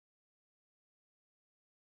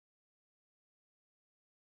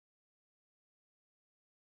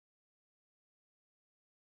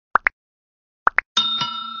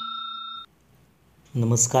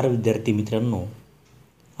नमस्कार विद्यार्थी मित्रांनो,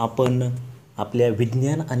 आपण आपल्या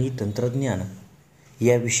विज्ञान आणि तंत्रज्ञान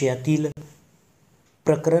या विषयातील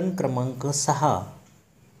प्रकरण क्रमांक 6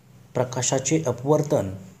 प्रकाशाचे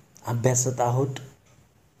अपवर्तन अभ्यासत आहोत.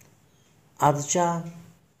 आजच्या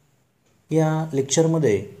या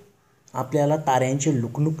लेक्चरमध्ये आपल्याला ताऱ्यांचे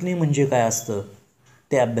लुकलुकणे म्हणजे काय असतं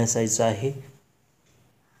ते अभ्यासायचं आहे.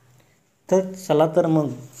 तर चला तर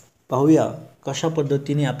मग पाहूया कशा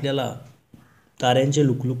पद्धतीने आपल्याला ताऱ्यांचे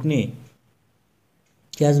लुकलुकणे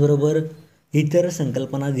त्याचबरोबर इतर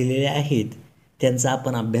संकल्पना दिलेल्या आहेत त्यांचा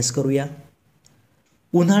आपण अभ्यास करूया.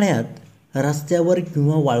 उन्हाळ्यात रस्त्यावर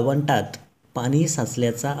किंवा वाळवंटात पाणी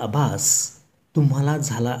साचल्याचा आभास तुम्हाला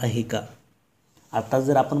झाला आहे का? आता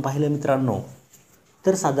जर आपण पाहिलं मित्रांनो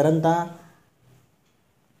तर साधारणतः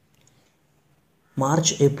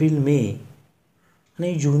मार्च, एप्रिल, मे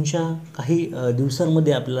आणि जूनच्या काही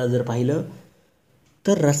दिवसांमध्ये आपल्याला जर पाहिलं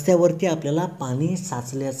तर रस्त्यावरती आपल्याला पाणी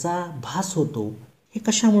साचल्याचा भास होतो. हे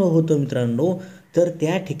कशामुळे होतं मित्रांनो? तर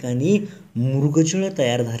त्या ठिकाणी मृगजळ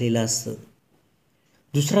तयार झालेलं असतं.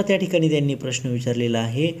 दुसरा त्या ठिकाणी त्यांनी प्रश्न विचारलेला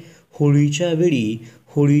आहे, होळीच्या वेळी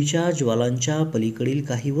होळीच्या ज्वालांच्या पलीकडील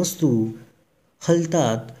काही वस्तू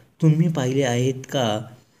हलतात तुम्ही पाहिले आहेत का?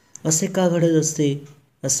 असे का घडत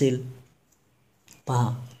असेल?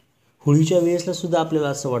 पहा, होळीच्या वेळेसला सुद्धा आपल्याला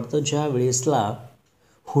असं वाटतं ज्या वेळेसला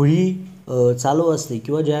होळी चालू असते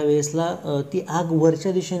किंवा ज्या वेळेसला ती आग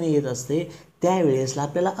वरच्या दिशेने येत असते त्यावेळेसला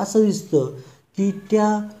आपल्याला असं दिसतं की त्या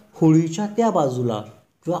होळीच्या त्या बाजूला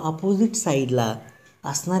किंवा अपोजिट साईडला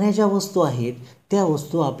असणाऱ्या ज्या वस्तू आहेत त्या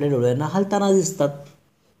वस्तू आपल्या डोळ्यांना हलताना दिसतात.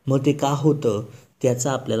 मग ते का होतं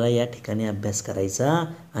त्याचा आपल्याला या ठिकाणी अभ्यास करायचा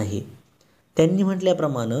आहे. त्यांनी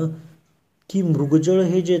म्हटल्याप्रमाणे की मृगजळ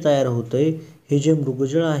हे जे तयार होतंय, हे जे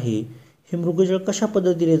मृगजळ आहे हे मृगजळ कशा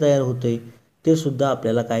पद्धतीने तयार होतंय ते सुद्धा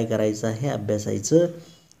आपल्याला काय करायचं आहे, अभ्यासायचं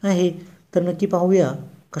आहे. तर नक्की पाहूया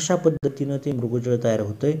कशा पद्धतीनं ते मृगजळ तयार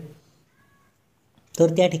होतंय.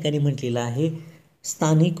 तर त्या ठिकाणी म्हटलेलं आहे,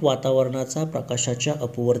 स्थानिक वातावरणाचा प्रकाशाच्या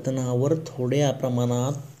अपवर्तनावर थोड्या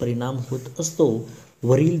प्रमाणात परिणाम होत असतो.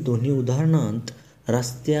 वरील दोन्ही उदाहरणांत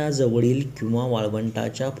रस्त्याजवळील किंवा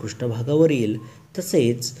वाळवंटाच्या पृष्ठभागावरील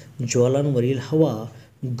तसेच ज्वालांवरील हवा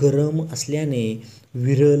गरम असल्याने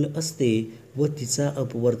विरल असते व तिचा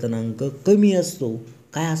अपवर्तनांक कमी असतो.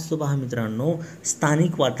 काय असतो पहा मित्रांनो,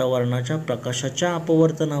 स्थानिक वातावरणाच्या प्रकाशाच्या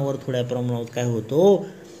अपवर्तनावर थोड्या प्रमाणात काय होतो,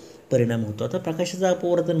 परिणाम होतो. आता प्रकाशाचं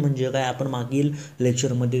अपवर्तन म्हणजे काय, आपण मागील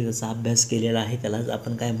लेक्चरमध्ये त्याचा अभ्यास केलेला आहे. त्यालाच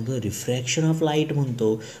आपण काय म्हणतो, रिफ्रॅक्शन ऑफ लाईट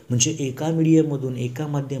म्हणतो. म्हणजे एका मीडियममधून एका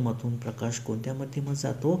माध्यमातून प्रकाश कोणत्या माध्यमात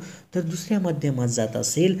जातो तर दुसऱ्या माध्यमात जात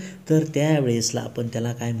असेल तर त्यावेळेसला आपण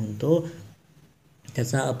त्याला काय म्हणतो,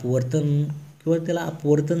 त्याचा अपवर्तन किंवा त्याला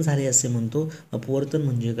अपवर्तन झाले असे म्हणतो. अपवर्तन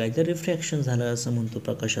म्हणजे काय तर रिफ्रॅक्शन झालं असं म्हणतो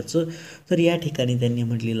प्रकाशाचं. तर या ठिकाणी त्यांनी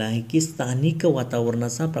म्हटलेलं आहे की स्थानिक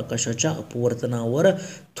वातावरणाचा प्रकाशाच्या अपवर्तनावर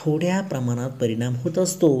थोड्या प्रमाणात परिणाम होत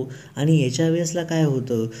असतो आणि याच्या वेळेसला काय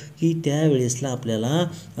होतं की त्यावेळेसला आपल्याला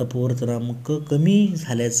अपवर्तनांक कमी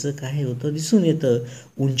झाल्याचं काय होतं दिसून येतं.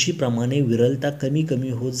 उंचीप्रमाणे विरलता कमी कमी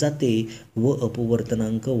होत जाते व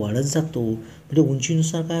अपवर्तनांक वाढत जातो. म्हणजे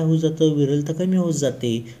उंचीनुसार काय होत जातं, विरलता कमी होत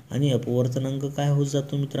जाते आणि अपवर्तनांक काय होत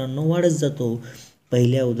जातो मित्रांनो, वाढत जातो.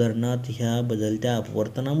 पहिल्या उदाहरणात ह्या बदलत्या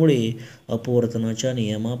अपवर्तनामुळे अपवर्तनाच्या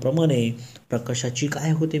नियमाप्रमाणे प्रकाशाची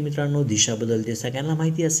काय होते मित्रांनो, दिशा बदलते. सगळ्यांना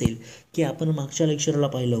माहिती असेल की आपण मागच्या लेक्चरला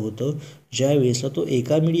पाहिलं होतं, ज्या वेळेसला तो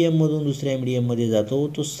एका मीडियममधून दुसऱ्या मीडियममध्ये जातो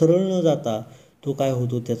तो सरळ न जाता तो काय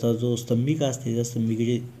होतो, त्याचा जो स्तंभिका असते त्या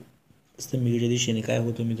स्तंभिकेच्या दिशेने काय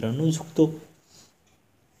होतो मित्रांनो, झुकतो.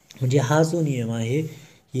 म्हणजे हा जो नियम आहे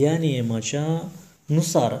या नियमाच्या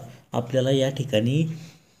नुसार आपल्याला या ठिकाणी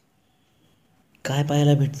काय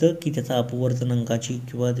पाहायला भेटतं की त्याचा अपवर्तनांकाची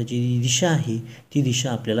किंवा त्याची दिशा आहे ती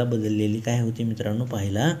दिशा आपल्याला बदललेली काय होते मित्रांनो,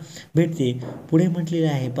 पाहायला भेटते. पुढे म्हटलेले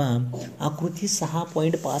आहे पहा, आकृती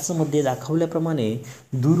 6.5 मध्ये दाखवल्याप्रमाणे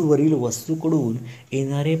दूरवरील वस्तूकडून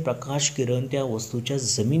येणारे प्रकाश किरण त्या वस्तूच्या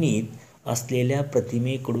जमिनीत असलेल्या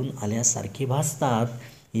प्रतिमेकडून आल्यासारखे भासतात.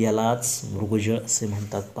 यालाच मृगजळ असे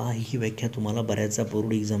म्हणतात. पहा, ही व्याख्या तुम्हाला बऱ्याचदा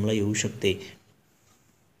बोर्ड एक्झामला येऊ शकते.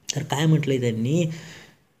 तर काय म्हटलंय त्यांनी,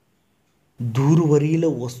 दूरवरील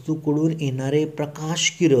वस्तूकडून येणारे प्रकाश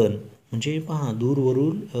किरण म्हणजे पहा,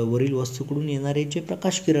 वरील वस्तूकडून येणारे जे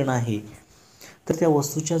प्रकाश किरण आहे तर त्या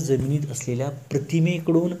वस्तूच्या जमिनीत असलेल्या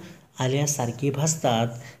प्रतिमेकडून आल्यासारखे भासतात.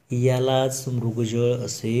 यालाच मृगजळ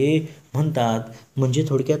असे म्हणतात. म्हणजे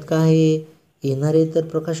थोडक्यात काय, येणारे तर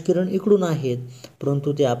प्रकाश किरण इकडून आहेत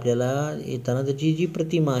परंतु ते आपल्याला येताना त्याची जी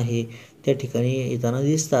प्रतिमा आहे त्या ठिकाणी येताना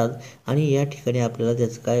दिसतात आणि या ठिकाणी आपल्याला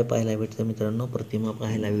त्याचं काय पाहायला भेटतं मित्रांनो, प्रतिमा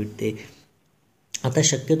पाहायला भेटते. आता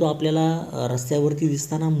शक्यतो आपल्याला रस्त्यावरती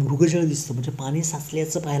दिसताना मृगजळ दिसतं, म्हणजे पाणी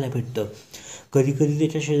साचल्याचं पाहायला भेटतं. कधीकधी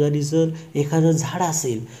त्याच्या शेजारी जर एखादं झाड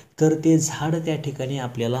असेल तर ते झाड त्या ठिकाणी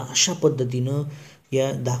आपल्याला अशा पद्धतीनं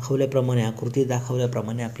या दाखवल्याप्रमाणे, आकृती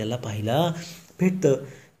दाखवल्याप्रमाणे आपल्याला पाहायला भेटतं.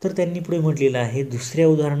 तर त्यांनी पुढे म्हटलेलं आहे दुसऱ्या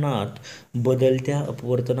उदाहरणात, बदलत्या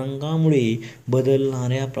अपवर्तनांकामुळे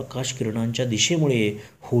बदलणाऱ्या प्रकाश किरणांच्या दिशेमुळे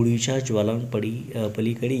होळीच्या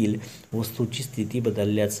पलीकडील वस्तूची स्थिती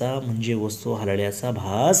बदलल्याचा म्हणजे वस्तू हलल्याचा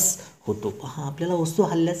भास होतो. पहा, आपल्याला वस्तू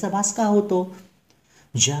हलल्याचा भास का होतो?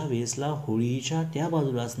 ज्या वेळेसला होळीच्या त्या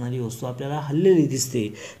बाजूला असणारी वस्तू आपल्याला हललेली दिसते,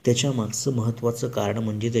 त्याच्या मागचं महत्त्वाचं कारण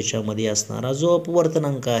म्हणजे त्याच्यामध्ये असणारा जो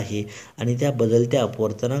अपवर्तनांक आहे, आणि त्या बदलत्या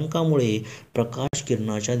अपवर्तनांकामुळे प्रकाश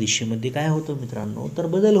किरणाच्या दिशेमध्ये काय होतं मित्रांनो, तर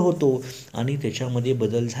बदल होतो. आणि त्याच्यामध्ये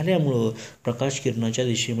बदल झाल्यामुळं प्रकाश किरणाच्या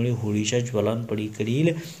दिशेमुळे होळीच्या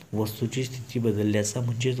ज्वालांपलीकडील वस्तूची स्थिती बदलल्याचा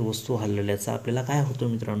म्हणजेच वस्तू हलल्याचा आपल्याला काय होतो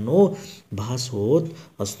मित्रांनो, भास होत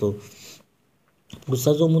असतो.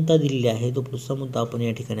 पुढचा जो मुद्दा दिलेला आहे तो पुढचा मुद्दा आपण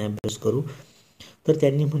या ठिकाणी अभ्यास करू. तर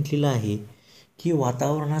त्यांनी म्हटलेलं आहे की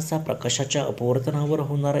वातावरणाचा प्रकाशाच्या अपवर्तनावर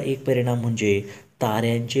होणारा एक परिणाम म्हणजे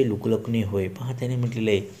ताऱ्यांचे लुकलुकणे होय. पहा, त्याने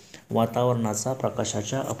म्हटलेलं आहे वातावरणाचा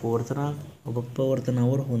प्रकाशाच्या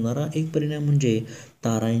अपवर्तनावर होणारा एक परिणाम म्हणजे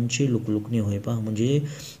ताऱ्यांचे लुकलुकणे होय. पहा, म्हणजे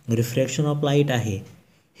रिफ्रॅक्शन ऑफ लाईट आहे.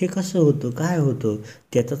 हे कसं होतं, काय होतं,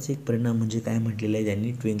 त्याचाच एक परिणाम म्हणजे काय म्हटलेलं आहे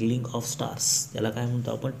त्यांनी, ट्विंकलिंग ऑफ स्टार्स. त्याला काय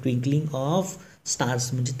म्हणतो आपण, ट्विंकलिंग ऑफ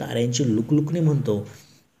स्टार्स, म्हणजे ताऱ्यांचे लुकलुकणे म्हणतो.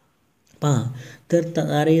 पहा, तर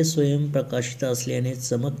तारे स्वयंप्रकाशित असल्याने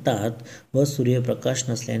चमकतात व सूर्यप्रकाश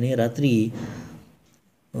नसल्याने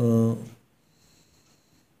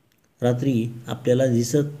रात्री आपल्याला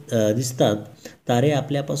दिसतात. तारे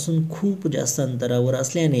आपल्यापासून खूप जास्त अंतरावर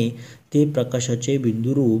असल्याने ते प्रकाशाचे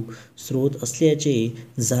बिंदुरूप स्रोत असल्याचे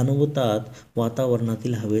जाणवतात.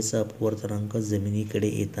 वातावरणातील हवेचा अपवर्तनांक जमिनीकडे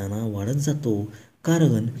येताना वाढत जातो,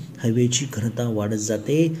 कारण हवेची घनता वाढत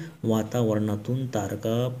जाते. वातावरणातून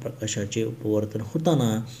तारका प्रकाशाचे अपवर्तन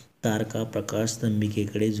होताना तारका प्रकाश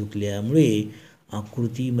स्तंभिकेकडे झुकल्यामुळे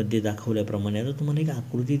आकृतीमध्ये दाखवल्याप्रमाणे, आता तुम्हाला एक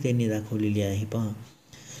आकृती त्यांनी दाखवलेली आहे पहा.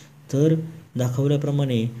 तर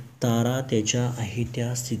दाखवल्याप्रमाणे तारा त्याच्या आहे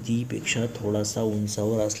त्या स्थितीपेक्षा थोडासा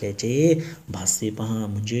उंचावर असल्याचे भासते. पहा,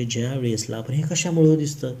 म्हणजे ज्या वेळेसला आपण हे कशामुळे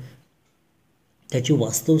दिसतं, त्याची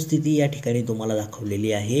वास्तव स्थिती या ठिकाणी तुम्हाला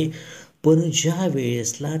दाखवलेली आहे. पण ज्या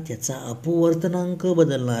वेळेसला त्याचा अपवर्तनांक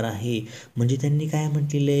बदलणार आहे, म्हणजे त्यांनी काय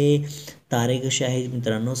म्हटलेलं आहे, तारे कसे आहेत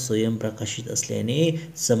मित्रांनो, स्वयंप्रकाशित असल्याने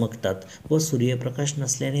चमकतात व सूर्यप्रकाश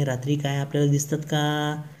नसल्याने रात्री काय आपल्याला दिसतात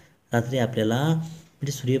का, रात्री आपल्याला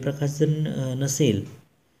म्हणजे सूर्यप्रकाश जर नसेल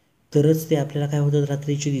तरच ते आपल्याला काय होतात,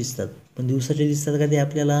 रात्रीचे दिसतात. पण दिवसाचे दिसतात का, ते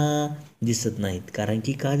आपल्याला दिसत नाहीत. कारण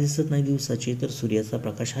की का दिसत नाही दिवसाचे, तर सूर्याचा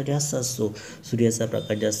प्रकाश हा जास्त असतो. सूर्याचा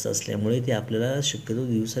प्रकाश जास्त असल्यामुळे ते आपल्याला शक्यतो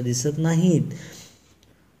दिवसा दिसत नाहीत.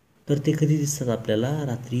 तर ते कधी दिसतात, आपल्याला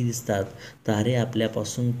रात्री दिसतात. तारे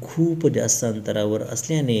आपल्यापासून खूप जास्त अंतरावर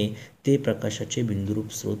असल्याने ते प्रकाशाचे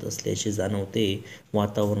बिंदुरूप स्रोत असल्याचे जाणवते.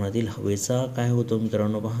 वातावरणातील हवेचा काय होतो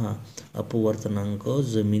मित्रांनो, पहा, अपवर्तनांक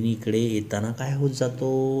जमिनीकडे येताना काय होत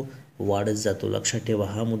जातो, वाढत जातो. लक्षात ठेवा,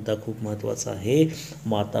 हा मुद्दा खूप महत्त्वाचा आहे.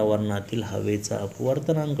 वातावरणातील हवेचा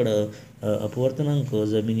अपवर्तनांक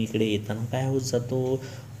जमिनीकडे येताना काय होत जातो,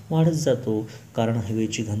 वाढत जातो. कारण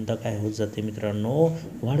हवेची घनता काय होत जाते मित्रांनो,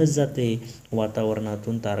 वाढत जाते.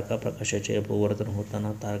 वातावरणातून तारका प्रकाशाचे अपवर्तन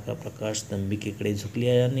होताना तारका प्रकाश स्तंभिकेकडे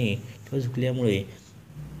झुकल्यामुळे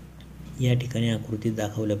या ठिकाणी आकृतीत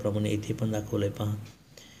दाखवल्याप्रमाणे इथे पण दाखवलं आहे पहा,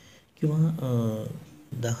 किंवा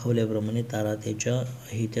दाखवल्याप्रमाणे तारा त्याच्या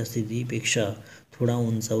आहे त्या स्थितीपेक्षा थोडा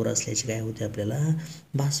उंचावर असल्याचे काय होते, आपल्याला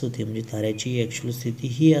भास होते. म्हणजे ताऱ्याची ॲक्च्युअल स्थिती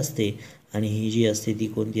ही असते आणि ही जी असते ती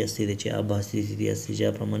कोणती असते, त्याची आभासी स्थिती असते.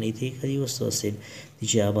 ज्याप्रमाणे इथे एखादी वस्तू असेल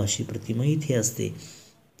तिची आभासी प्रतिमा इथे असते,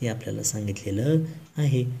 ते आपल्याला सांगितलेलं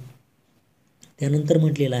आहे. त्यानंतर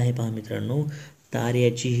म्हटलेलं आहे पहा मित्रांनो,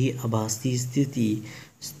 ताऱ्याची ही आभासी स्थिती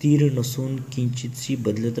स्थिर नसून किंचितशी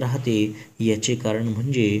बदलत राहते. याचे कारण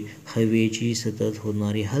म्हणजे हवेची सतत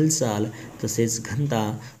होणारी हालचाल, तसेच घनता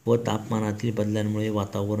व तापमानातील बदलांमुळे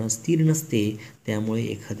वातावरण स्थिर नसते. त्यामुळे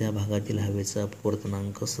एखाद्या भागातील हवेचा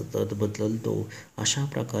अपवर्तनांक सतत बदलतो. अशा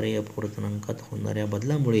प्रकारे अपवर्तनांकात होणाऱ्या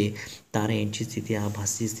बदलामुळे ताऱ्यांची स्थिती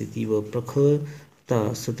आभासी स्थिती व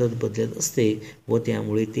प्रखरता सतत बदलत असते व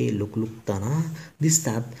त्यामुळे ते लुकलुकताना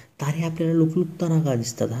दिसतात. तारे आपल्याला लुकलुकताना का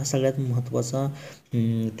दिसतात, हा सगळ्यात महत्त्वाचा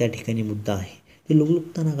त्या ठिकाणी मुद्दा आहे. ते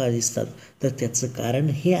लुकलुकताना का दिसतात? तर त्याचं कारण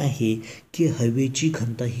हे आहे की हवेची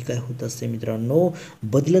घनता ही काय होत असते मित्रांनो,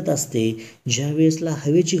 बदलत असते. ज्या वेळेसला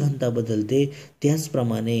हवेची घनता बदलते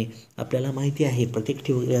त्याचप्रमाणे आपल्याला माहिती आहे प्रत्येक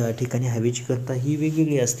ठिकाणी हवेची घनता ही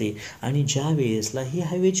वेगवेगळी असते आणि ज्या वेळेसला ही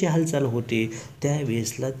हवेची हालचाल होते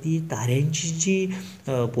त्यावेळेसला ती ताऱ्यांची जी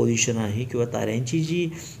पोझिशन आहे किंवा ताऱ्यांची जी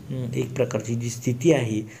एक प्रकारची जी स्थिती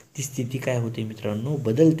आहे ती स्थिती काय होते मित्रांनो,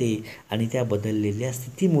 बदलते आणि त्या बदललेल्या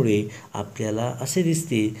स्थितीमुळे आपल्याला असे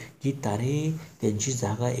दिसते की तारे त्यांची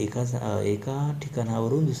जागा एका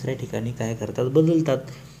ठिकाणावरून दुसऱ्या ठिकाणी काय करतात, बदलतात.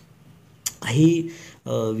 काही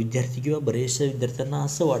विद्यार्थी किंवा बरेचशा विद्यार्थ्यांना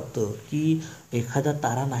असं वाटतं की एखादा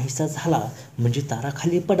तारा नाहीसा झाला म्हणजे तारा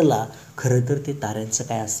खाली पडला. खरं तर ते ताऱ्यांचं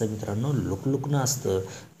काय असतं मित्रांनो, लुकलुकणं असतं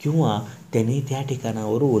किंवा त्यांनी त्या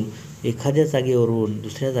ठिकाणावरून एखाद्या जागेवरून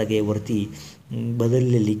दुसऱ्या जागेवरती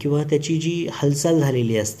बदललेली किंवा त्याची जी हालचाल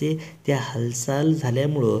झालेली असते त्या हालचाल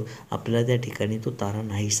झाल्यामुळं आपल्याला त्या ठिकाणी तो तारा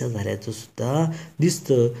नाहीसा झाल्याचं सुद्धा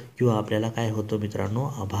दिसतं किंवा आपल्याला काय होतं मित्रांनो,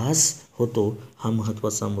 आभास होतो. हा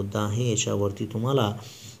महत्त्वाचा मुद्दा आहे. याच्यावरती तुम्हाला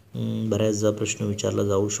बऱ्याचदा प्रश्न विचारला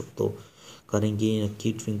जाऊ शकतो, कारण की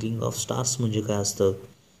नक्की ट्विंकलिंग ऑफ स्टार्स म्हणजे काय असतं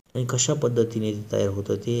आणि कशा पद्धतीने ते तयार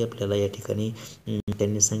होतं ते आपल्याला या ठिकाणी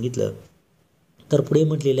त्यांनी सांगितलं. तर पुढे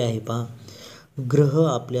म्हटलेले आहे पहा, ग्रह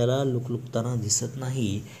आपल्याला लुकलुकताना दिसत नाही.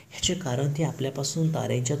 ह्याचे कारण ते आपल्यापासून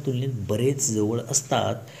ताऱ्यांच्या तुलनेत बरेच जवळ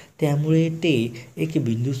असतात. त्यामुळे ते एक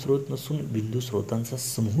बिंदू स्रोत नसून बिंदू स्रोतांचा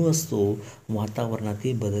समूह असतो.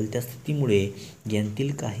 वातावरणातील बदलत्या स्थितीमुळे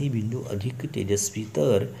यांतील काही बिंदू अधिक तेजस्वी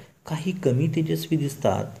तर काही कमी तेजस्वी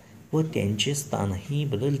दिसतात व त्यांचे स्थानही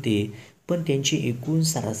बदलते, पण त्यांची एकूण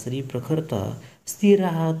सरासरी प्रखरता स्थिर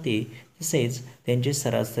राहते. तसेच त्यांचे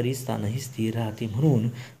सरासरी स्थानही स्थिर राहते म्हणून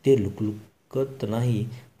ते लुकलुकत नाही.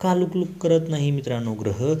 का लुकलुक करत नाही मित्रांनो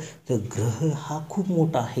ग्रह? तर ग्रह हा खूप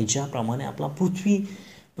मोठा आहे. ज्याप्रमाणे आपला पृथ्वी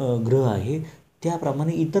ग्रह आहे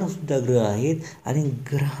त्याप्रमाणे इतरसुद्धा ग्रह आहेत आणि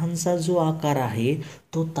ग्रहांचा जो आकार आहे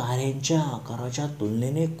तो ताऱ्यांच्या आकाराच्या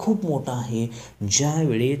तुलनेने खूप मोठा आहे.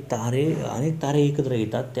 ज्यावेळी अनेक तारे एकत्र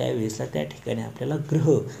येतात त्यावेळेसला त्या ठिकाणी आपल्याला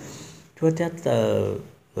ग्रह किंवा त्यात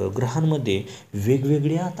ग्रहांमध्ये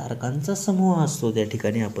वेगवेगळ्या तारकांचा समूह असतो. त्या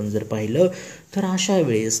ठिकाणी आपण जर पाहिलं तर अशा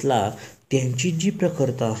वेळेसला त्यांची जी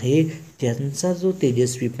प्रखरता आहे, त्यांचा जो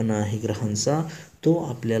तेजस्वीपणा आहे ग्रहांचा, तो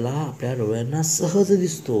आपल्याला आपल्या डोळ्यांना सहज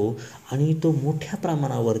दिसतो आणि तो मोठ्या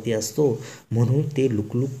प्रमाणावरती असतो. म्हणून ते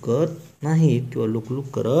लुकलुक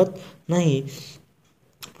करत नाही.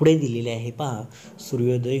 पुढे दिलेले आहे पहा,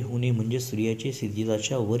 सूर्योदय होणे म्हणजे सूर्याचे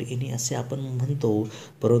क्षितिजाच्या वर येणे असे आपण म्हणतो,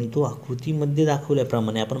 परंतु आकृतीमध्ये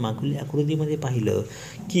दाखवल्याप्रमाणे आपण मागील आकृतीमध्ये पाहिलं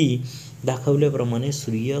की दाखवल्याप्रमाणे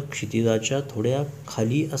सूर्य क्षितिजाच्या थोडा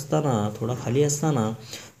खाली असताना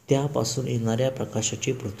त्यापासून येणाऱ्या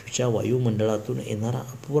प्रकाशाचे पृथ्वीच्या वायुमंडळातून येणारा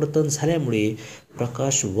अपवर्तन झाल्यामुळे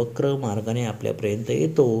प्रकाश वक्र मार्गाने आपल्यापर्यंत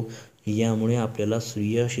येतो. यामुळे आपल्याला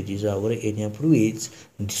सूर्य क्षितिजावर येण्यापूर्वीच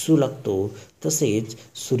दिसू लागतो. तसेच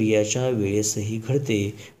सूर्याच्या वेळेसही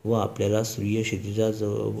घडते व आपल्याला सूर्य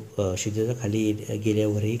क्षितिजाखाली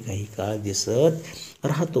गेल्यावरही काही काळ दिसत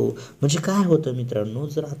राहतो. म्हणजे काय होतं मित्रांनो,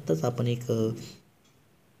 जर आत्ताच आपण एक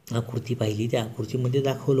आकृती पाहिली, त्या आकृतीमध्ये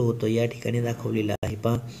दाखवलं होतं, या ठिकाणी दाखवलेलं आहे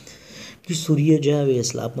पहा की सूर्य ज्या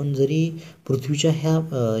वेळेसला आपण जरी पृथ्वीच्या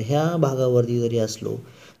ह्या भागावरती जरी असलो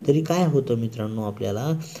तरी काय होतं मित्रांनो,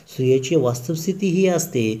 आपल्याला सूर्याची वास्तव स्थिती ही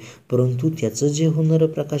असते, परंतु त्याचं जे होणारं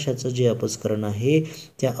प्रकाशाचं जे अपस्करण आहे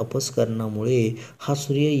त्या अपस्करणामुळे हा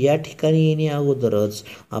सूर्य या ठिकाणी येणे अगोदरच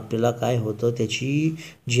आपल्याला काय होतं, त्याची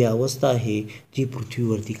जी अवस्था आहे ती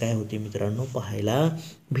पृथ्वीवरती काय होते मित्रांनो, पाहायला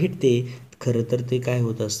भेटते. खरं तर ते काय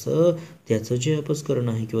होत असतं, त्याचं जे अपस्करण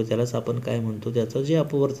आहे किंवा त्यालाच आपण काय म्हणतो, त्याचा जे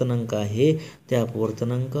अपवर्तनांक आहे त्या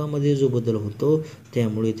अपवर्तनांकामध्ये जो बदल होतो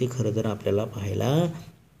त्यामुळे ते खरं तर आपल्याला पाहायला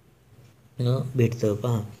भेटतं.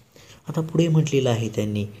 पहा आता पुढे म्हटलेलं आहे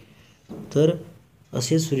त्यांनी, तर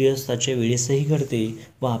असे सूर्यास्ताच्या वेळेसही घडते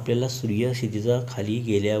व आपल्याला सूर्य क्षितिजा खाली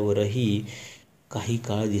गेल्यावरही काही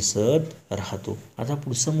काळ दिसत राहतो. आता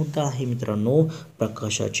पुढचा मुद्दा आहे मित्रांनो,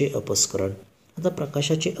 प्रकाशाचे अपस्करण. आता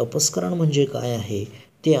प्रकाशाचे अपस्करण म्हणजे काय आहे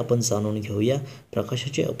ते आपण जाणून घेऊया.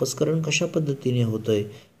 प्रकाशाचे अपस्करण कशा पद्धतीने होतं आहे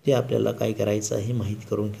ते आपल्याला काय करायचं आहे, माहीत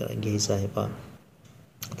करून घ्यायचं आहे. पहा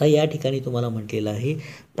आता या ठिकाणी तुम्हाला म्हटलेलं आहे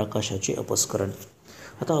प्रकाशाचे अपस्करण.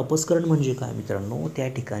 आता अपस्करण म्हणजे काय मित्रांनो, त्या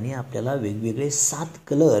ठिकाणी आपल्याला वेगवेगळे 7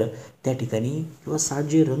 कलर त्या ठिकाणी किंवा 7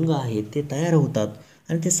 जे रंग आहेत ते तयार होतात.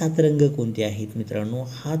 आणि ते 7 रंग कोणते आहेत मित्रांनो,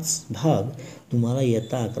 हाच भाग तुम्हाला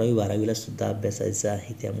इयत्ता 11वी-12वीला सुद्धा अभ्यासायचा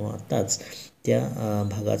आहे. त्यामुळं आत्ताच त्या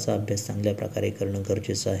भागाचा अभ्यास चांगल्या प्रकारे करणं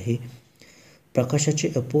गरजेचं आहे.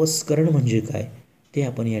 प्रकाशाचे अपस्करण म्हणजे काय ते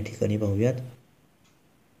आपण या ठिकाणी पाहूयात.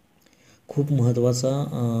 खूप महत्त्वाचा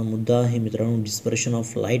मुद्दा आहे मित्रांनो, डिस्पर्शन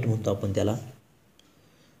ऑफ लाईट म्हणतो आपण त्याला.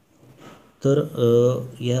 तर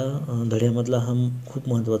या धड्यामधला हा खूप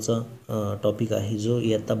महत्त्वाचा टॉपिक आहे, जो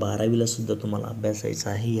इयत्ता 12वीला सुद्धा तुम्हाला अभ्यासायचा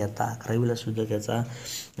आहे, इयत्ता 11वीला सुद्धा त्याचा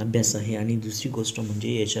अभ्यास आहे. आणि दुसरी गोष्ट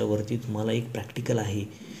म्हणजे याच्यावरती तुम्हाला एक प्रॅक्टिकल आहे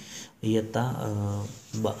इयत्ता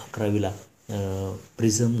 11वीला.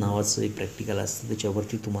 प्रिझम नावाचं एक प्रॅक्टिकल असतं,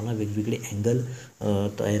 त्याच्यावरती तुम्हाला वेगवेगळे अँगल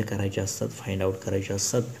तयार करायचे असतात, फाइंड आउट करायचे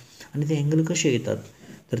असतात. आणि ते अँगल कसे येतात,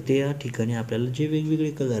 तर त्या ठिकाणी आपल्याला जे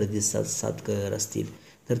वेगवेगळे कलर दिसतात, 7 कलर असतील,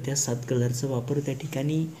 तर त्या 7 कलरचा वापर त्या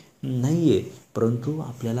ठिकाणी नाही आहे. परंतु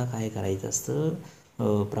आपल्याला काय करायचं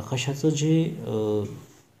असतं, प्रकाशाचं जे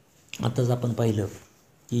आताच आपण पाहिलं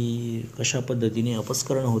की कशा पद्धतीने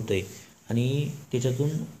अपस्करण होतं आहे आणि त्याच्यातून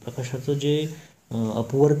प्रकाशाचं जे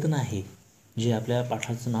अपवर्तन आहे, जे आपल्या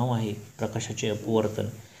पाठाचं नाव आहे प्रकाशाचे अपवर्तन,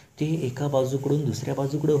 ते एका बाजूकडून दुसऱ्या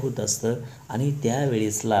बाजूकडे होत असतं. आणि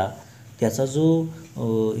त्यावेळेसला त्याचा जो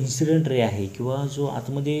इन्सिडेंट रे आहे किंवा जो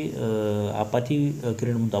आतमध्ये आपाती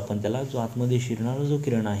किरण म्हणतो आपण त्याला, जो आतमध्ये शिरणारा जो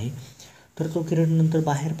किरण आहे, तर तो किरण नंतर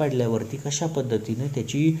बाहेर पडल्यावरती कशा पद्धतीने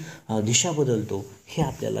त्याची दिशा बदलतो, हे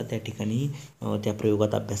आपल्याला त्या ठिकाणी त्या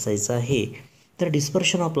प्रयोगात अभ्यासायचं आहे. तर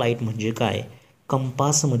डिस्पर्शन ऑफ लाईट म्हणजे काय?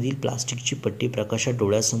 कंपासमधील प्लास्टिकची पट्टी प्रकाशात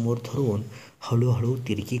डोळ्यासमोर धरून हळूहळू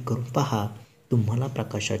तिरकी करून पहा. तुम्हाला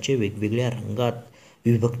प्रकाशाचे वेगवेगळ्या रंगात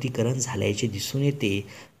विभक्तीकरण झाल्याचे दिसून येते.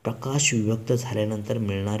 प्रकाश विभक्त झाल्यानंतर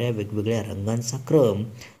मिळणाऱ्या वेगवेगळ्या रंगांचा क्रम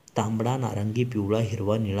तांबडा, नारंगी, पिवळा,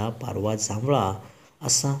 हिरवा, निळा, पारवा, जांभळा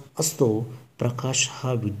असा असतो. प्रकाश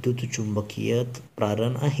हा विद्युत चुंबकीय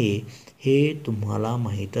प्रारण आहे, हे तुम्हाला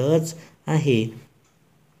माहीतच आहे.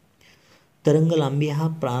 तरंगलांबी हा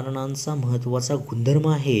प्रारणांचा महत्त्वाचा गुणधर्म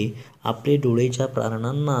आहे. आपले डोळे ज्या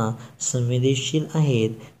प्रारणांना संवेदनशील आहेत,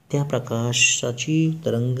 त्या प्रकाशाची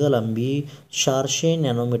तरंगलांबी 400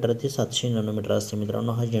 नॅनोमीटर ते 700 नॅनोमीटर असते.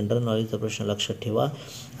 मित्रांनो, हा जनरल नॉलेजचा प्रश्न लक्षात ठेवा.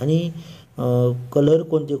 आणि कलर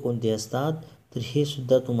कोणते कोणते असतात, तर हे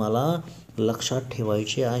सुद्धा तुम्हाला लक्षात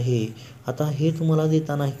ठेवायचे आहे. आता हे तुम्हाला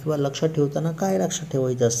देताना किंवा लक्षात ठेवताना काय लक्षात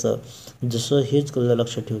ठेवायचं असतं, जसं हेच कलर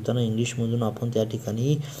लक्षात ठेवताना इंग्लिशमधून आपण त्या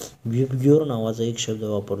ठिकाणी विबग्योर नावाचा एक शब्द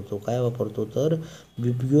वापरतो. काय वापरतो, तर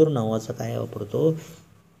विबग्योर नावाचा काय वापरतो,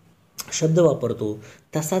 शब्द वापरतो.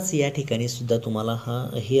 तसाच या ठिकाणी सुद्धा तुम्हाला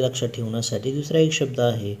हे लक्षात ठेवण्यासाठी दुसरा एक शब्द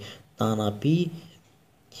आहे, तानापी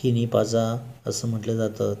हिनीपाजा असं म्हटलं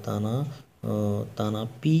जातं.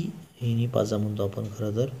 तानापी हिनीपाजा म्हणतो आपण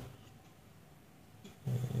खरं तर.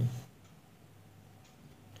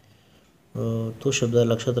 तो शब्द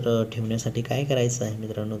लक्षात ठेवण्यासाठी काय करायचं आहे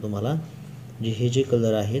मित्रांनो, तुम्हाला हे जे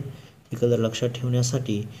कलर आहेत, ते कलर लक्षात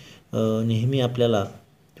ठेवण्यासाठी नेहमी आपल्याला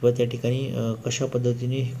किंवा त्या ठिकाणी कशा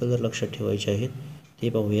पद्धतीने हे कलर लक्षात ठेवायचे आहेत ते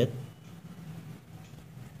पाहूयात.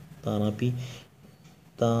 तानापी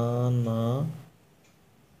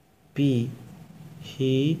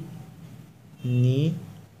ही नी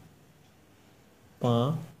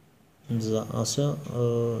पा जा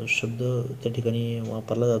असं शब्द त्या ठिकाणी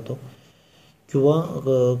वापरला जातो. किंवा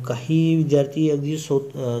काही विद्यार्थी अगदी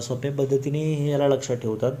सोप्या पद्धतीने याला लक्षात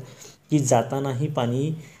ठेवतात की जातानाही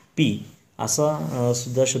पाणी पी असा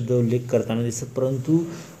सुद्धा शब्द उल्लेख करताना दिसत. परंतु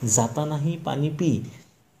जातानाही पाणी पी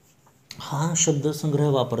हा शब्दसंग्रह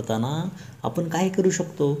वापरताना आपण काय करू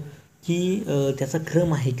शकतो की त्याचा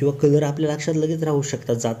क्रम आहे किंवा कलर आपल्या लक्षात लगेच राहू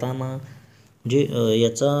शकतात. जाताना जे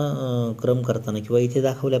याचा क्रम करताना किंवा इथे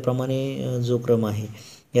दाखवल्याप्रमाणे जो क्रम आहे,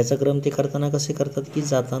 याचा क्रम ते करताना कसे करतात की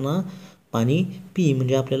जाताना पाणी पी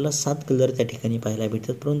म्हणजे आपल्याला 7 कलर त्या ठिकाणी पाहायला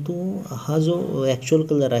भेटतात. परंतु हा जो ॲक्च्युअल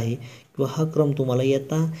कलर आहे किंवा हा क्रम तुम्हाला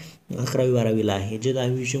इयत्ता 11वी-12वीला आहे. जे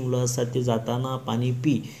 10वीची मुलं असतात ते जाताना पाणी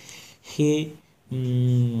पी हे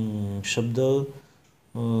शब्द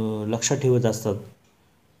लक्षात ठेवत असतात.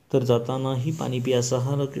 तर जातानाही पाणी पी असा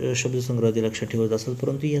हा शब्दसंग्रह ते लक्षात ठेवत असतात.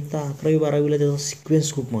 परंतु इयत्ता 11वी-12वीला त्याचा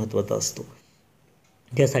सिक्वेन्स खूप महत्त्वाचा असतो.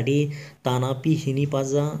 त्यासाठी तानापी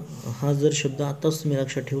हिनीपाजा हा जर शब्द आत्ताच तुम्ही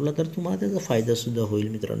लक्षात ठेवला तर तुम्हाला त्याचा फायदासुद्धा होईल.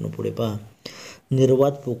 मित्रांनो, पुढे पहा.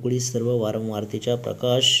 निर्वात पोकळी सर्व वारंवारतेच्या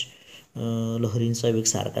प्रकाश लहरींचा वेग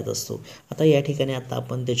सारखाच असतो. आता या ठिकाणी आता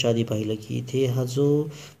आपण त्याच्या आधी पाहिलं की इथे हा जो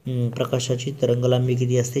प्रकाशाची तरंगलांबी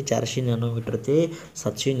किती असते, 400 नॅनोमीटर ते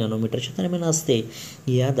 700 नॅनोमीटरच्या दरम्यान असते.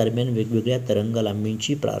 या दरम्यान वेगवेगळ्या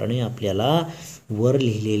तरंगलांबींची प्रारणे आपल्याला वर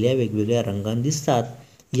लिहिलेल्या वेगवेगळ्या रंगांत दिसतात.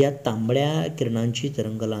 या तांबड्या किरणांची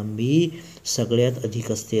तरंगलांबी सगळ्यात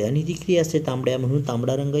अधिक असते आणि ती किती असते, तांबड्या. म्हणून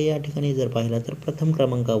तांबडा रंग या ठिकाणी जर पाहिला तर प्रथम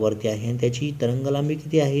क्रमांकावरती आहे आणि त्याची तरंगलांबी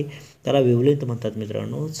किती आहे, त्याला वेव्हलेंथ म्हणतात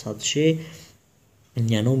मित्रांनो, 700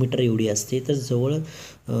 नॅनोमीटर एवढी असते.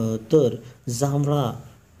 तर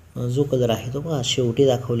जांभळा जो कलर आहे तो शेवटी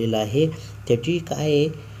दाखवलेला आहे. त्याची काय आहे,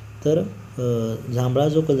 तर जांभळा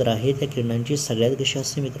जो कलर आहे त्या किरणांची सगळ्यात कशी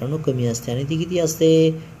असते मित्रांनो, कमी असते आणि ती किती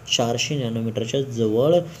असते, 400 नॅनोमीटरच्या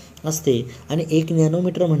जवळ असते. आणि 1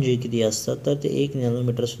 नॅनोमीटर म्हणजे किती असतं, तर ते 1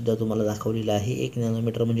 नॅनोमीटरसुद्धा तुम्हाला दाखवलेलं आहे. 1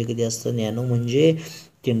 नॅनोमीटर म्हणजे किती असतं, नॅनो म्हणजे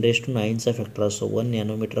 10⁹ फॅक्टर असतो. 1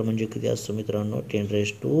 नॅनोमीटर म्हणजे किती असतो मित्रांनो,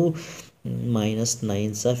 10⁻⁹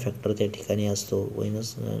 फॅक्टर त्या ठिकाणी असतो.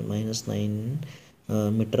 -9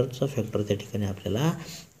 मीटरचा फॅक्टर त्या ठिकाणी आपल्याला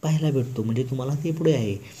पाहायला भेटतो. म्हणजे तुम्हाला ते पुढे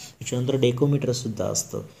आहे. त्याच्यानंतर डेकोमीटरसुद्धा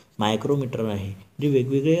असतं, मायक्रोमीटर आहे. जे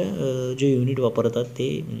वेगवेगळे जे युनिट वापरतात ते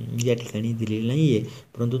या ठिकाणी दिलेले नाही आहे,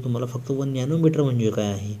 परंतु तुम्हाला फक्त 1 नॅनोमीटर म्हणजे काय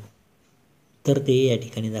आहे तर ते या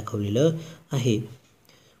ठिकाणी दाखवलेलं आहे.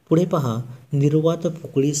 पुढे पहा, निर्वात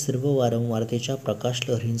पोकळी सर्व वारंवारतेच्या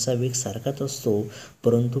प्रकाशलहरींचा वेग सारखाच असतो,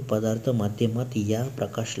 परंतु पदार्थ माध्यमात या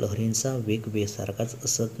प्रकाशलहरींचा वेग सारखाच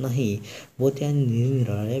असत नाही व त्या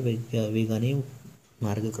निरनिराळ्या वेगाने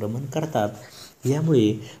मार्गक्रमण करतात.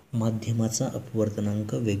 यामुळे माध्यमाचा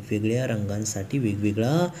अपवर्तनांक वेगवेगळ्या रंगांसाठी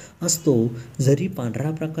वेगवेगळा असतो. जरी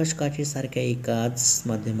पांढरा प्रकाश काचेसारख्या एकाच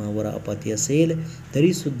माध्यमावर आपत्ती असेल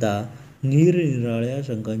तरीसुद्धा निरनिराळ्या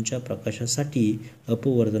रंगांच्या प्रकाशासाठी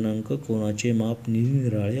अपवर्तनांक कोनाचे माप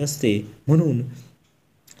निरनिराळे असते. म्हणून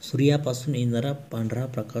सूर्यापासून येणारा पांढरा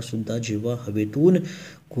प्रकाशसुद्धा जेव्हा हवेतून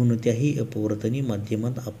कोणत्याही अपवर्तनी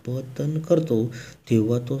माध्यमात आपतन करतो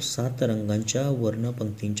तेव्हा तो 7 रंगांच्या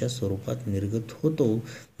वर्णपंक्तींच्या स्वरूपात निर्गत होतो,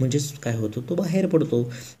 म्हणजेच काय होतो, तो बाहेर पडतो.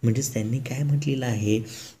 म्हणजेच त्यांनी काय म्हटलेलं आहे,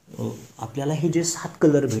 आपल्याला हे जे 7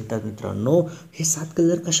 कलर भेटतात मित्रांनो, हे 7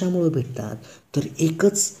 कलर कशामुळे भेटतात, तर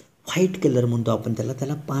एकच व्हाईट कलर म्हणतो आपण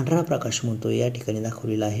त्याला पांढरा प्रकाश म्हणतो. या ठिकाणी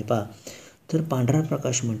दाखवलेला आहे पहा. तर पांढरा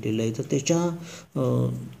प्रकाश म्हटलेलं आहे, तर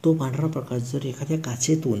तो पांढरा प्रकाश जर एखाद्या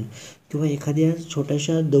काचेतून किंवा एखाद्या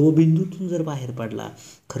छोट्याशा दवबिंदूतून जर बाहेर पडला,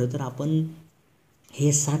 खरं तर आपण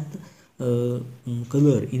हे 7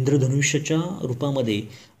 कलर इंद्रधनुष्याच्या रूपामध्ये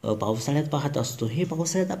पावसाळ्यात पाहत असतो. हे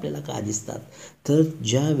पावसाळ्यात आपल्याला का दिसतात, तर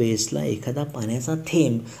ज्या वेळेसला एखादा पाण्याचा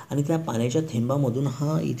थेंब आणि त्या पाण्याच्या थेंबामधून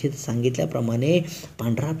हा इथे सांगितल्याप्रमाणे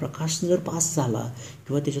पांढरा प्रकाश जर पास झाला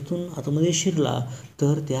किंवा त्याच्यातून आतमध्ये शिरला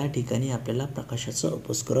तर त्या ठिकाणी आपल्याला प्रकाशाचं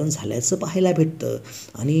अपस्करण झाल्याचं पाहायला भेटतं.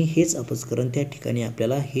 आणि हेच अपस्करण त्या ठिकाणी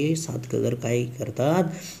आपल्याला हे 7 कलर काय करतात,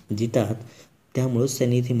 देतात. त्यामुळंच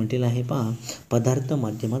त्यांनी इथे म्हटलेलं आहे पहा, पदार्थ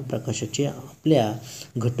माध्यमात प्रकाशाचे आपल्या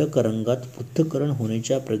घटक रंगात पृथक्करण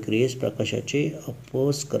होण्याच्या प्रक्रियेस प्रकाशाचे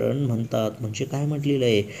अपस्करण म्हणतात. म्हणजे काय म्हटलेलं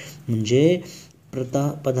आहे, म्हणजे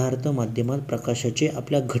पदार्थ माध्यमात प्रकाशाचे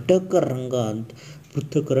आपल्या घटक रंगात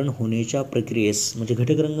पृथक्करण होण्याच्या प्रक्रियेस, म्हणजे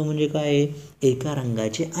घटक रंग म्हणजे काय, एका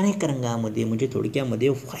रंगाचे अनेक रंगामध्ये, म्हणजे थोडक्यामध्ये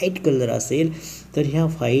व्हाईट कलर असेल तर ह्या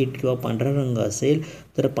व्हाईट किंवा पांढरा रंग असेल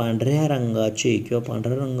तर पांढऱ्या रंगाचे किंवा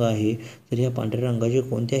पांढरा रंग आहे तर ह्या पांढऱ्या रंगाचे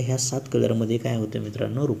कोणत्या ह्या 7 कलरमध्ये काय होतं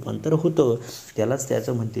मित्रांनो, रूपांतर होतं. त्यालाच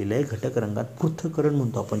त्याचं म्हटलेलं आहे घटक रंगात पृथक्करण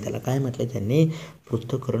म्हणतो आपण त्याला. काय म्हटलं त्यांनी,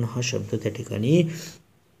 पृथक्करण हा शब्द त्या ठिकाणी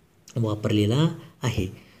वापरलेला आहे.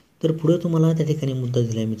 तर पुढं तुम्हाला त्या ठिकाणी मुद्दा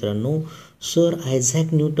दिला आहे मित्रांनो, सर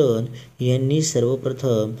आयझॅक न्यूटन यांनी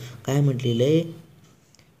सर्वप्रथम काय म्हटलेलं आहे,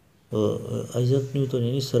 आयझॅक न्यूटन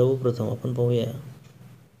यांनी सर्वप्रथम आपण पाहूया.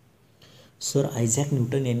 सर आयझॅक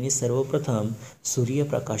न्यूटन यांनी सर्वप्रथम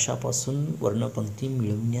सूर्यप्रकाशापासून वर्णपंक्ती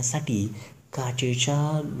मिळवण्यासाठी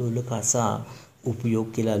काचेच्या लोलकाचा उपयोग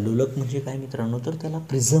केला. लोलक म्हणजे काय मित्रांनो, तर त्याला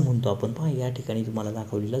प्रिझम म्हणतो आपण. पहा या ठिकाणी तुम्हाला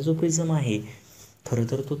दाखवलेला जो प्रिझम आहे खरं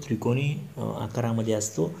तर तो त्रिकोणी आकारामध्ये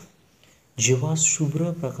असतो. जेव्हा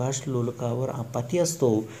शुभ्र प्रकाश लोलकावर आपत्ती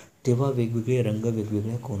असतो तेव्हा वेगवेगळे रंग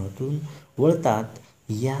वेगवेगळ्या कोनातून वळतात.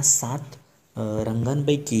 या 7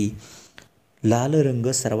 रंगांपैकी लाल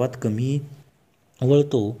रंग सर्वात कमी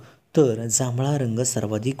वळतो तर जांभळा रंग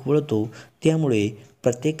सर्वाधिक वळतो. त्यामुळे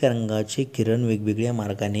प्रत्येक रंगाचे किरण वेगवेगळ्या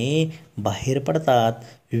मार्गाने बाहेर पडतात,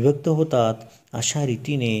 विभक्त होतात. अशा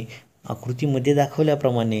रीतीने आकृतीमध्ये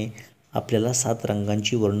दाखवल्याप्रमाणे आपल्याला 7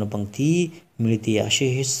 रंगांची वर्णपंक्ती मिळते. असे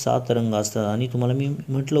हे 7 रंग असतात. आणि तुम्हाला मी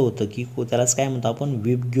म्हटलं होतं की त्यालाच काय म्हणतो आपण,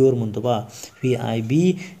 विबग्योर म्हणतो पहा,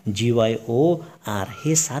 VIBGYOR.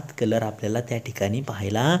 हे 7 कलर आपल्याला त्या ठिकाणी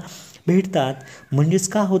पाहायला भेटतात. म्हणजेच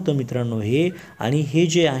का होतं मित्रांनो हे, आणि हे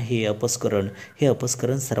जे आहे अपस्करण, हे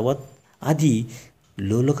अपस्करण सर्वात आधी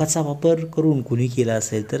लोलकाचा वापर करून कुणी केला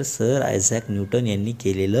असेल तर सर आयझॅक न्यूटन यांनी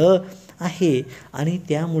केलेलं आहे. आणि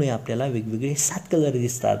त्यामुळे आपल्याला वेगवेगळे 7 कलर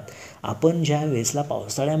दिसतात. आपण ज्या वेळेसला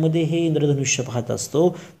पावसाळ्यामध्ये हे इंद्रधनुष्य पाहत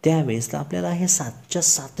असतो त्यावेळेसला आपल्याला हे 7च्या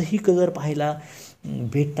 7ही कलर पाहायला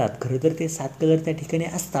भेटतात. खरं तर ते 7 कलर त्या ठिकाणी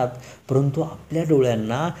असतात, परंतु आपल्या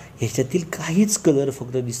डोळ्यांना ह्याच्यातील काहीच कलर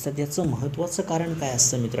फक्त दिसतात. याचं महत्त्वाचं कारण काय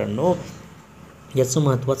असतं मित्रांनो, याचं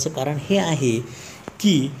महत्त्वाचं कारण हे आहे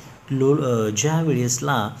की ज्या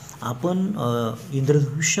वेळेसला आपण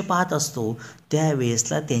इंद्रधनुष्य पाहत असतो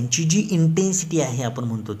त्यावेळेसला त्यांची जी इंटेन्सिटी आहे आपण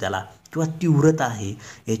म्हणतो त्याला, किंवा तीव्रता आहे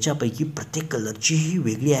याच्यापैकी प्रत्येक कलरची ही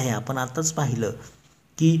वेगळी आहे. आपण आताच पाहिलं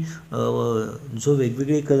की जो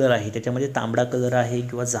वेगवेगळे कलर आहे त्याच्यामध्ये तांबडा कलर आहे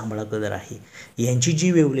किंवा जांभळा कलर आहे, यांची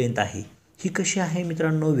जी वेवलेंथ आहे ही कशी आहे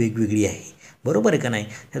मित्रांनो, वेगवेगळी आहे. बरोबर आहे का नाही?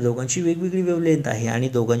 ह्या दोघांची वेगवेगळी वेवलेंथ आहे आणि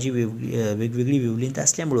दोघांची वेगवेगळी वेवलेंथ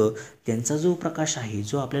असल्यामुळं त्यांचा जो प्रकाश आहे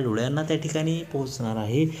जो आपल्या डोळ्यांना त्या ठिकाणी पोहोचणार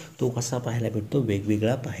आहे तो कसा पाहायला भेटतो,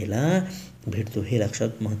 वेगवेगळा पाहायला भेटतो. हे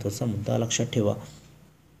लक्षात, महत्त्वाचा मुद्दा लक्षात ठेवा.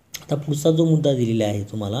 आता पुढचा जो मुद्दा दिलेला आहे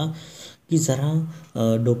तुम्हाला की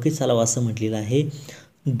जरा डोके चालवा असं म्हटलेलं आहे.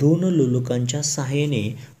 2 लोलकांच्या सहाय्याने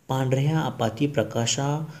पांढऱ्या आपाती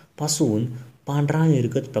प्रकाशापासून पांढरा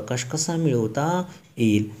निर्गत प्रकाश कसा मिळवता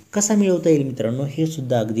येईल. कसा मिळवता येईल मित्रांनो, हे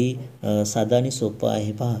सुद्धा अगदी साधा आणि सोपं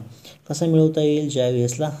आहे. पहा कसा मिळवता येईल. ज्या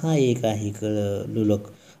वेळेसला हा एक आहे लोलक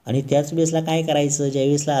आणि त्याच वेळेसला काय करायचं, ज्या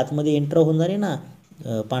वेळेसला आतमध्ये एंटर होणार आहे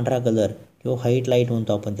ना पांढरा कलर किंवा व्हाईट लाईट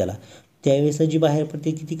म्हणतो आपण त्याला, त्यावेळेस जी बाहेर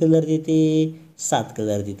पडते किती कलर देते, 7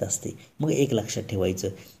 कलर देत असते. मग एक लक्षात ठेवायचं,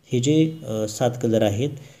 हे जे 7 कलर आहेत,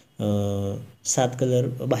 7 कलर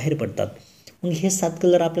बाहेर पडतात. मग हे 7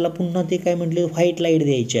 कलर आपल्याला पुन्हा ते काय म्हटले, व्हाईट लाईट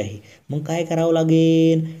द्यायची आहे. मग काय करावं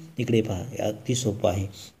लागेल, इकडे पहा अगदी सोपं आहे.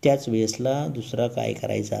 त्याच वेळेसला दुसरा काय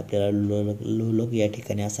करायचं आपल्याला, लोलक या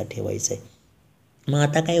ठिकाणी असा ठेवायचा आहे. मग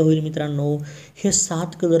आता काय होईल मित्रांनो, हे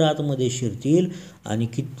 7 कलर आतमध्ये शिरतील आणि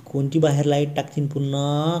कोणती बाहेर लाईट टाकतील,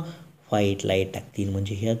 पुन्हा व्हाईट लाईट टाकतील.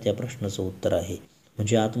 म्हणजे ह्या त्या प्रश्नाचं उत्तर आहे.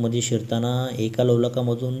 म्हणजे आतमध्ये शिरताना एका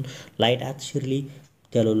लोलकामधून लाईट आत शिरली,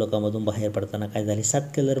 त्या लोलकामधून बाहेर पडताना काय झाले, 7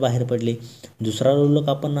 कलर बाहेर पडले. दुसरा लोलक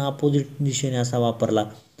आपण अपोजिट दिशेने असा वापरला,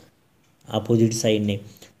 अपोजिट साईडने,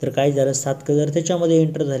 तर काय झालं, 7 कलर त्याच्यामध्ये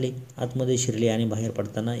एंटर झाले, आतमध्ये शिरले आणि बाहेर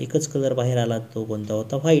पडताना एकच कलर बाहेर आला, तो कोणता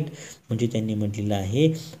होता, व्हाईट. म्हणजे त्यांनी म्हटलेलं आहे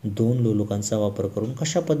 2 लोलकांचा वापर करून.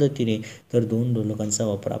 कशा पद्धतीने, तर 2 लोलकांचा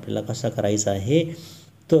वापर आपल्याला कसा करायचा आहे,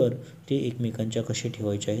 तर ते एकमेकांच्या कसे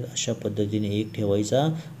ठेवायचे आहेत, अशा पद्धतीने एक ठेवायचा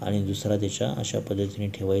आणि दुसरा त्याच्या अशा पद्धतीने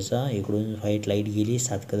ठेवायचा. इकडून व्हाईट लाईट गेली,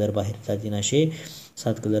 7 कलर बाहेर जातील. असे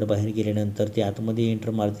 7 कलर बाहेर गेल्यानंतर ते आतमध्ये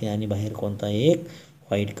एंटर मारते आणि बाहेर कोणता एक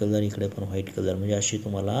व्हाईट कलर, इकडे पण व्हाईट कलर. म्हणजे अशी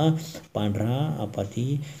तुम्हाला पांढरा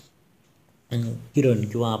आपाती किरण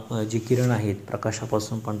किंवा जे किरण आहेत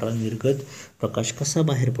प्रकाशापासून पांढरा निर्गत प्रकाश कसा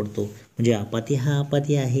बाहेर पडतो, म्हणजे आपाती हा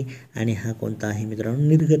आपाती आहे आणि हा कोणता आहे मित्रांनो,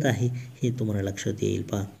 निर्गत आहे. हे तुम्हाला लक्षात येईल.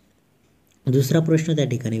 पहा दुसरा प्रश्न त्या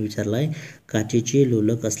ठिकाणी विचारला आहे, काचेचे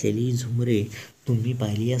लोलक असलेली झुमरे तुम्ही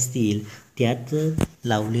पाहिली असतील, त्यात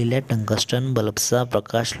लावलेल्या टंगस्टन बल्बचा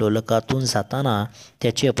प्रकाश लोलकातून जाताना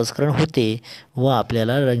त्याचे अपस्करण होते व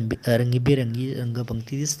आपल्याला रंगीबेरंगी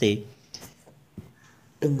रंगपंक्ती दिसते.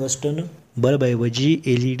 टंगस्टन बल्बऐवजी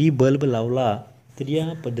LED बल्ब लावला तर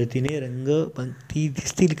या पद्धतीने रंगपंक्ती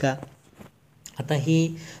दिसतील का. आता हे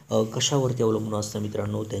कशावरती अवलंबून असतं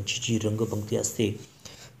मित्रांनो, त्यांची जी रंगपंक्ती असते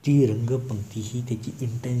ती रंगपंक्ती ही त्याची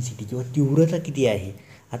इंटेन्सिटी किंवा तीव्रता किती आहे.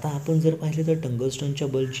 आता आपण जर पाहिलं तर टंगस्टनच्या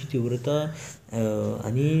बल्बची तीव्रता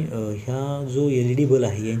आणि ह्या जो LED बल्ब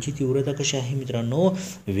आहे यांची तीव्रता कशी आहे मित्रांनो,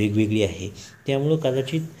 वेगवेगळी आहे. त्यामुळं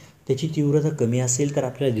कदाचित त्याची तीव्रता कमी असेल तर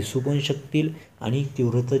आपल्याला दिसू पण शकतील आणि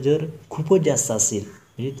तीव्रता जर खूपच जास्त असेल,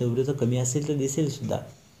 म्हणजे तीव्रता कमी असेल तर दिसेलसुद्धा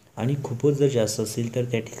आणि खूपच जर जास्त असेल तर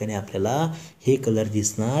त्या ठिकाणी आपल्याला हे कलर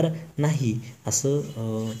दिसणार नाही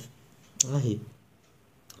असं आहे.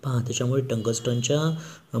 पहा त्याच्यामुळे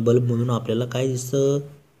टंगस्टनच्या बल्बमधून आपल्याला काय दिसतं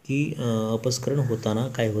की अपस्करण होताना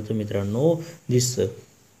काय होतं मित्रांनो, दिसतं.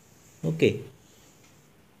 ओके,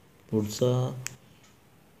 पुढचा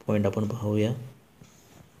पॉईंट आपण पाहूया.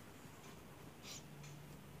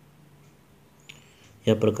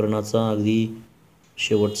 या प्रकरणाचा अगदी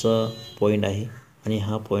शेवटचा पॉईंट आहे आणि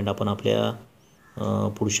हा पॉईंट आपण आपल्या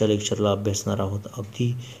पुढच्या लेक्चरला अभ्यासणार आहोत.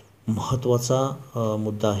 अगदी महत्त्वाचा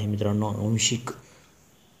मुद्दा आहे मित्रांनो, आंशिक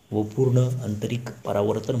व पूर्ण आंतरिक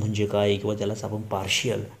परावर्तन म्हणजे काय, किंवा त्यालाच आपण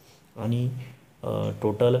पार्शियल आणि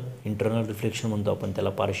टोटल इंटरनल रिफ्लेक्शन म्हणतो आपण त्याला,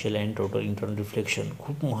 partial and total internal reflection.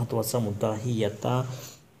 खूप महत्त्वाचा मुद्दा आहे. आता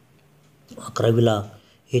 11वीला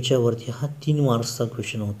ह्याच्यावरती हा 3 मार्क्सचा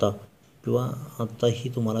क्वेश्चन होता किंवा आत्ताही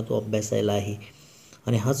तुम्हाला तो अभ्यासायला आहे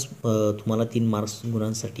आणि हाच तुम्हाला 3 मार्क्स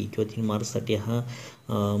गुणांसाठी किंवा 3 मार्क्ससाठी हा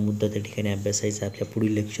मुद्दा त्या ठिकाणी अभ्यासायचा. आपल्या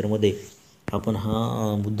पुढील लेक्चरमध्ये आपण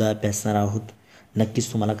हा मुद्दा अभ्यासणार आहोत.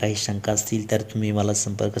 नक्कीच तुम्हाला काही शंका असतील तर तुम्ही मला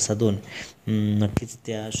संपर्क साधून नक्कीच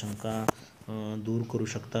त्या शंका दूर करू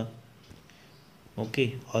शकता.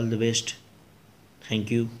 Okay, all the best.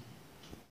 Thank you.